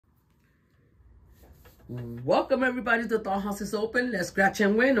Welcome everybody to the Thought House is open. Let's scratch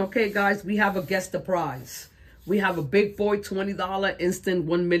and win. Okay, guys, we have a guest the prize. We have a big boy $20 instant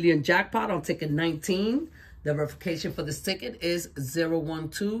 1 million jackpot on ticket 19. The verification for this ticket is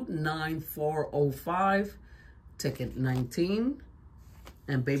 0129405. Ticket 19.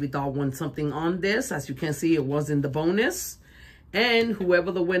 And Babydoll won something on this. As you can see, it was in the bonus. And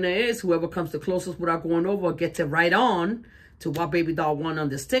whoever the winner is, whoever comes the closest without going over, gets it right on to what Babydoll won on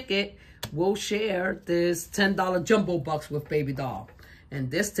this ticket. We'll share this $10 jumbo bucks with Babydoll.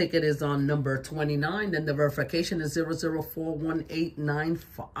 And this ticket is on number 29. And the verification is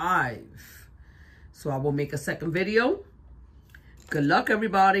 0041895. So I will make a second video. Good luck,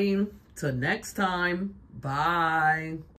 everybody. Till next time. Bye.